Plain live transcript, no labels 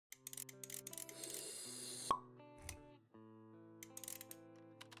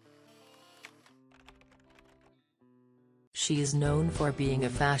she is known for being a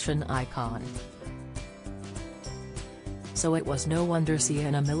fashion icon. So it was no wonder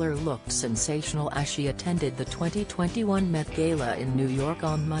Sienna Miller looked sensational as she attended the 2021 Met Gala in New York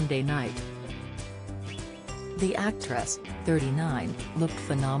on Monday night. The actress, 39, looked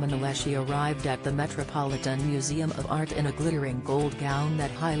phenomenal as she arrived at the Metropolitan Museum of Art in a glittering gold gown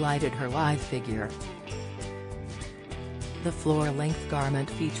that highlighted her lithe figure. The floor-length garment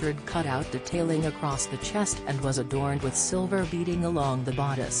featured cutout detailing across the chest and was adorned with silver beading along the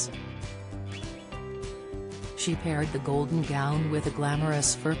bodice. She paired the golden gown with a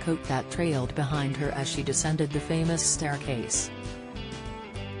glamorous fur coat that trailed behind her as she descended the famous staircase.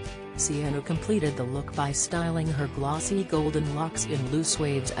 Sienna completed the look by styling her glossy golden locks in loose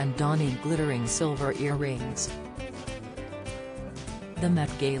waves and donning glittering silver earrings. The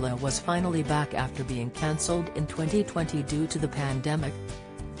Met Gala was finally back after being cancelled in 2020 due to the pandemic.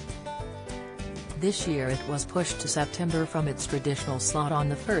 This year it was pushed to September from its traditional slot on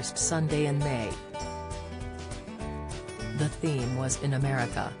the first Sunday in May. The theme was In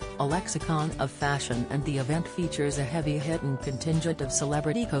America, a lexicon of fashion, and the event features a heavy-hitting contingent of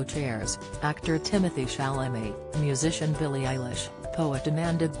celebrity co-chairs, actor Timothée Chalamet, musician Billie Eilish, poet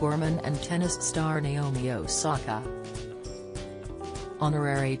Amanda Gorman and tennis star Naomi Osaka.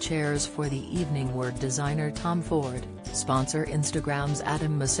 Honorary chairs for the evening were designer Tom Ford, sponsor Instagram's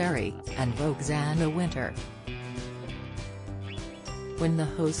Adam Mosseri, and Vogue's Anna Wintour. When the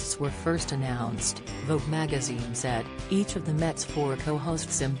hosts were first announced, Vogue magazine said, each of the Met's 4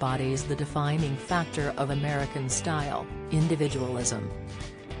 co-hosts embodies the defining factor of American style, individualism.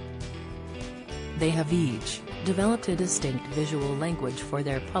 They have each developed a distinct visual language for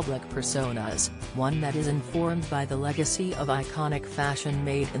their public personas, one that is informed by the legacy of iconic fashion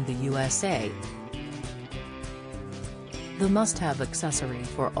made in the USA. The must-have accessory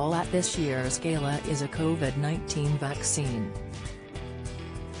for all at this year's gala is a COVID-19 vaccine.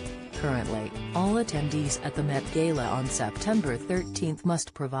 Currently, all attendees at the Met Gala on September 13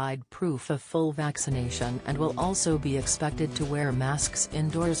 must provide proof of full vaccination and will also be expected to wear masks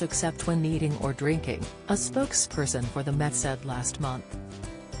indoors except when eating or drinking, a spokesperson for the Met said last month.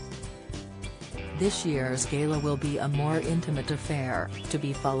 This year's gala will be a more intimate affair, to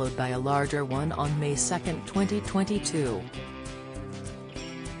be followed by a larger one on May 2, 2022.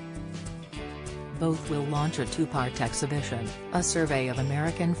 Both will launch a 2-part exhibition, a survey of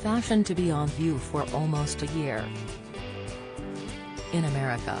American fashion to be on view for almost a year. In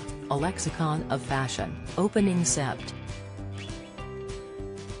America, a lexicon of fashion, opening Sept.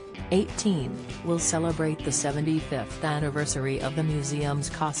 18, will celebrate the 75th anniversary of the museum's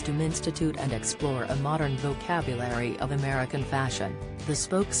Costume Institute and explore a modern vocabulary of American fashion, the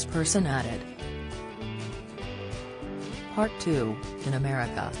spokesperson added. Part 2, In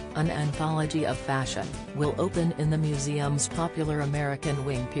America, an anthology of fashion, will open in the museum's popular American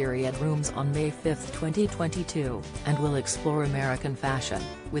Wing Period Rooms on May 5, 2022, and will explore American fashion,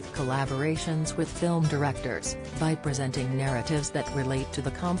 with collaborations with film directors, by presenting narratives that relate to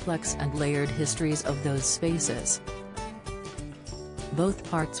the complex and layered histories of those spaces. Both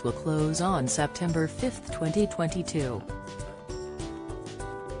parts will close on September 5, 2022.